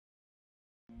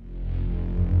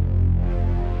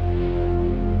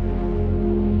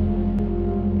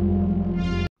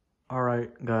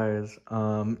Alright guys,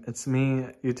 it's me,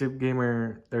 YouTube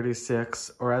Gamer 36,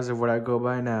 or as of what I go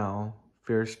by now,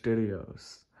 Fierce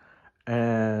Studios.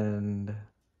 And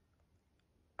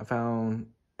I found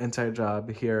Inside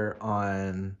Job here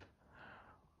on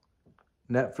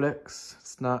Netflix.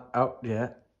 It's not out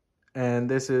yet. And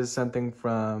this is something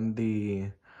from the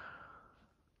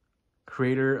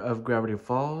creator of Gravity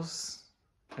Falls.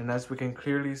 And as we can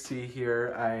clearly see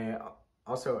here, I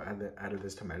also added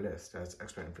this to my list as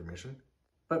extra information.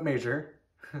 But major,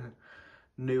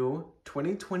 new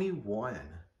 2021.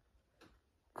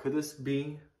 Could this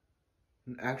be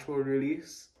an actual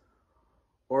release?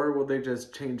 Or will they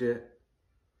just change it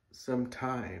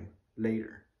sometime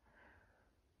later?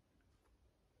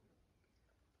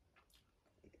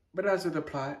 But as with the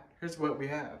plot, here's what we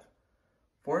have.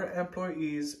 4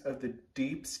 employees of the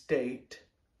deep state.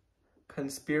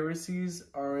 Conspiracies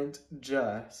aren't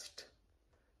just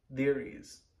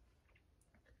theories.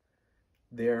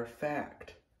 They're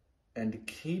fact. And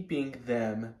keeping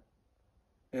them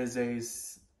a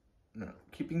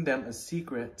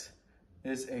secret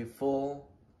is a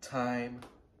full-time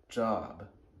job.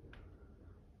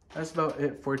 That's about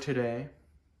it for today.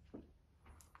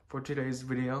 For today's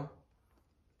video.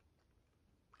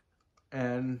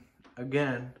 And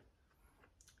again,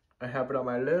 I have it on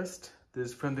my list.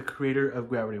 This is from the creator of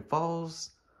Gravity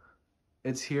Falls.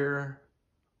 It's here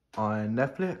on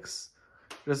Netflix.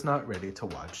 Just not ready to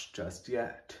watch just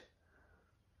yet.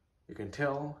 You can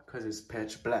tell because it's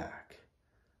pitch black.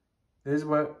 This is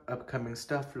what upcoming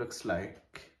stuff looks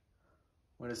like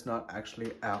when it's not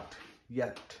actually out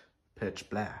yet. Pitch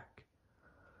black.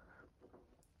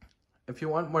 If you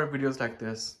want more videos like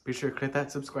this, be sure to click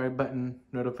that subscribe button,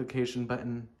 notification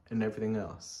button, and everything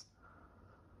else.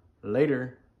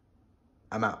 Later,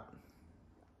 I'm out.